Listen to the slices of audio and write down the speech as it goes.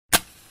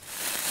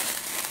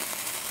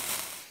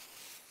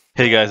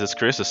Hey guys, it's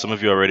Chris. As some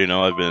of you already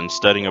know, I've been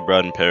studying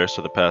abroad in Paris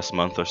for the past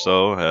month or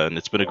so, and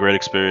it's been a great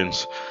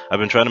experience. I've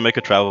been trying to make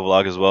a travel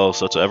vlog as well,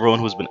 so to everyone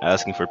who's been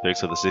asking for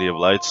pics of the City of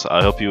Lights,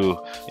 I hope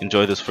you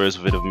enjoy this first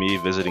vid of me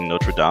visiting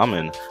Notre Dame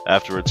and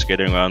afterwards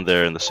skating around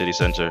there in the city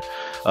center.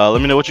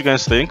 Let me know what you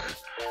guys think.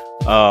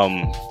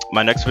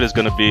 My next vid is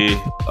going to be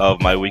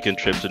of my weekend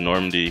trip to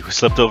Normandy. We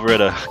slept over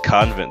at a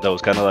convent that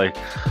was kind of like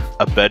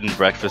a bed and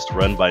breakfast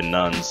run by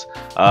nuns.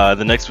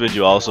 The next vid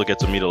you also get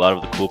to meet a lot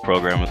of the cool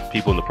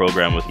people in the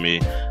program with me.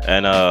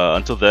 And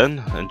until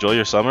then, enjoy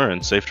your summer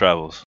and safe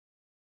travels.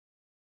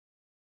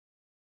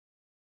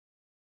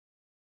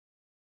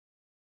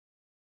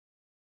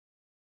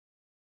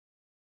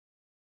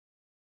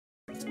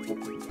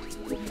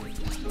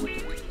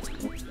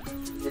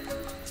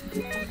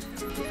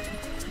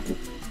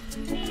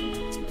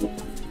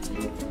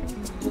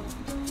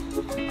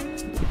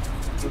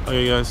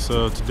 Okay guys,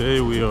 so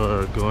today we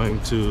are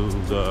going to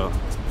the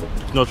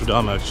Notre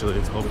Dame actually.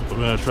 We're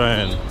gonna try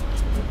and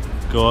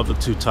go up the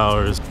two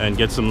towers and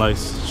get some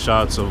nice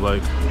shots of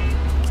like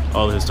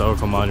all the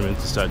historical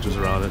monuments and statues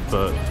around it,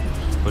 but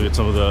look at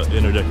some of the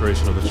inner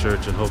decoration of the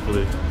church and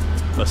hopefully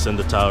ascend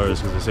the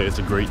towers because they say it's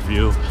a great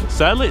view.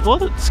 Sadly, well,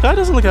 the sky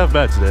doesn't look half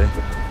bad today.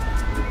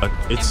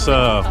 It's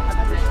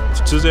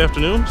Tuesday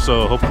afternoon,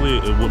 so hopefully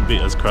it wouldn't be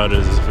as crowded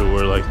as if it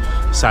were like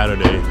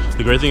Saturday.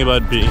 The great thing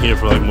about being here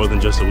for like more than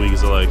just a week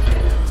is that like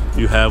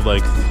you have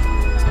like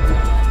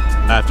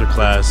after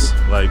class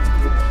like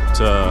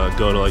to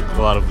go to like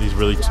a lot of these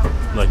really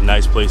like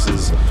nice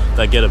places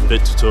that get a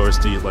bit too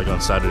touristy like on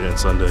Saturday and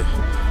Sunday.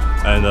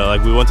 And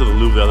like we went to the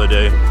Louvre the other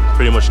day,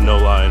 pretty much no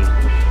line,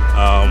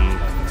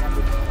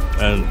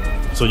 and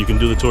so you can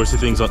do the touristy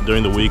things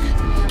during the week,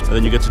 and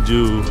then you get to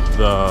do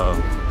the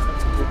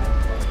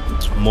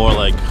more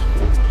like,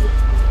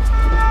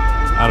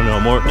 I don't know,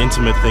 more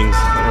intimate things,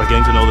 like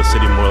getting to know the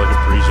city more like a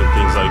Parisian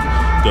things, like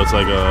go to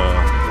like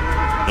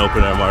an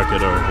open air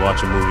market or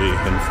watch a movie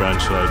in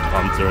French like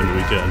during the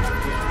weekend,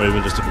 or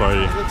even just a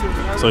party.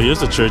 So here's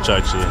the church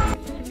actually.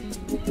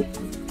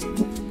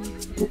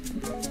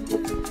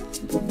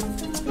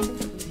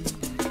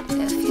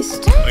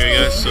 Okay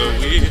guys, so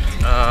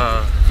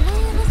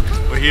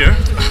we're here.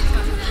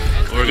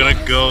 We're gonna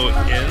go in.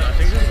 I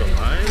think this is the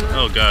line.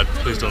 Oh god,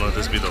 please don't let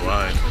this be the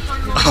line.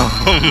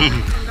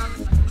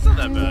 It's not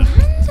that bad.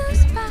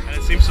 And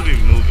it seems to be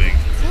moving.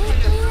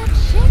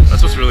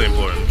 That's what's really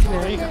important.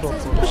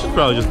 We should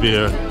probably just be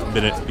here,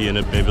 be in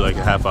it maybe like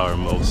a half hour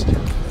most.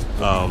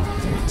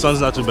 Sun's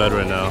not too bad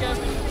right now,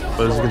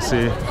 but as you can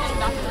see,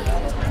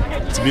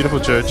 it's a beautiful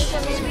church.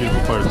 It's a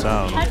beautiful part of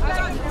town.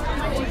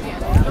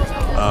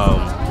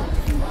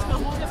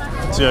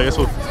 So yeah, I guess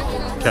we'll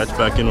catch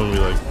back in when we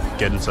like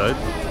get inside.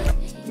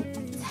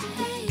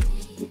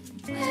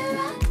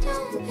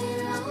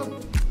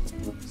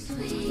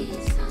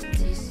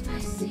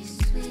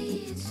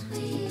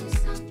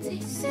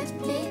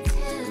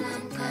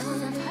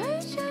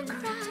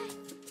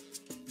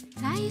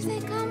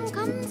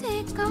 Come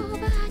take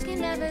over. I can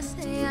never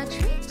say I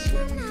treat you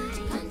nice.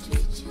 Can't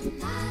treat you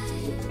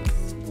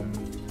nice.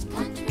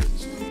 Can't treat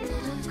you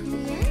nice. Look me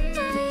in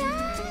my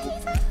eyes.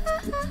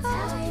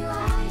 Tell you I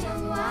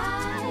am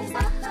wise.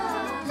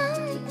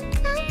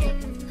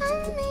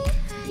 Tell me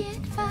I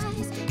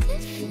advise.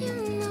 If you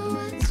know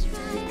what's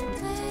right,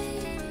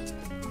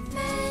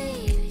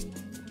 baby,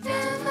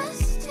 never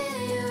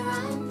stay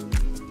around.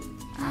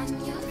 I'm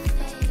your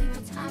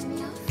favorite. I'm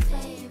your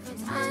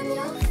favorite. I'm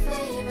your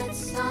favorite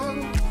song.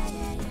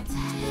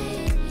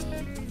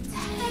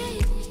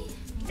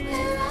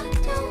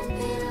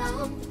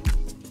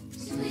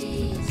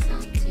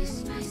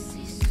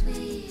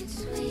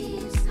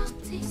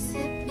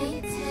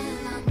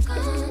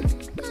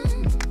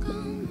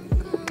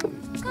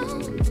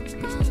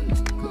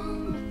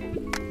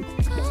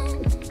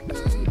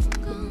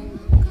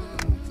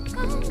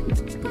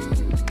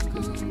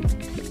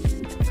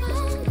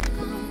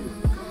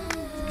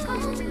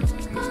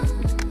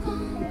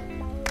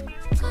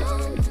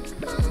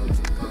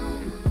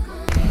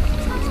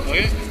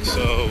 Okay,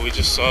 so we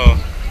just saw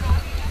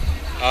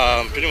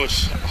pretty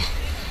much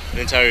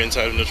the entire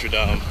inside of Notre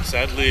Dame.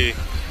 Sadly,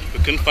 we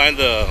couldn't find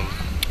the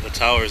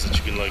towers that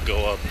you can like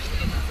go up.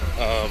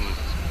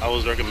 I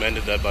was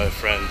recommended that by a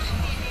friend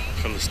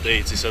from the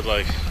States. He said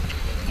like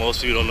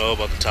most people don't know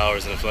about the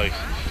towers, and if like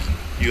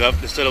you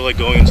have, instead of like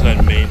going into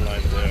that main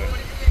line there,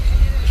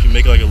 if you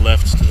make like a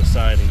left to the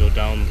side and go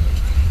down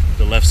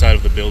the left side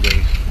of the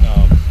building,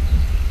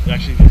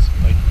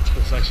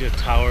 there's actually a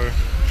tower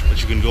that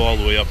you can go all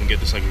the way up and get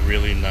this like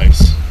really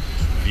nice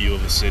view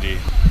of the city.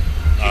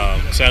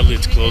 Sadly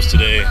it's closed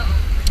today.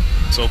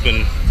 It's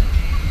open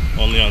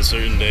only on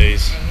certain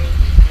days.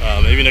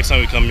 Maybe next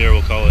time we come here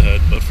we'll call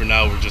ahead, but for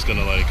now we're just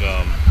gonna like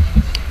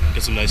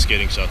get some nice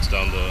skating shots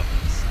down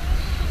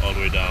all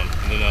the way down,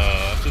 and then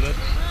after that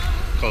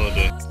call it a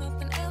day.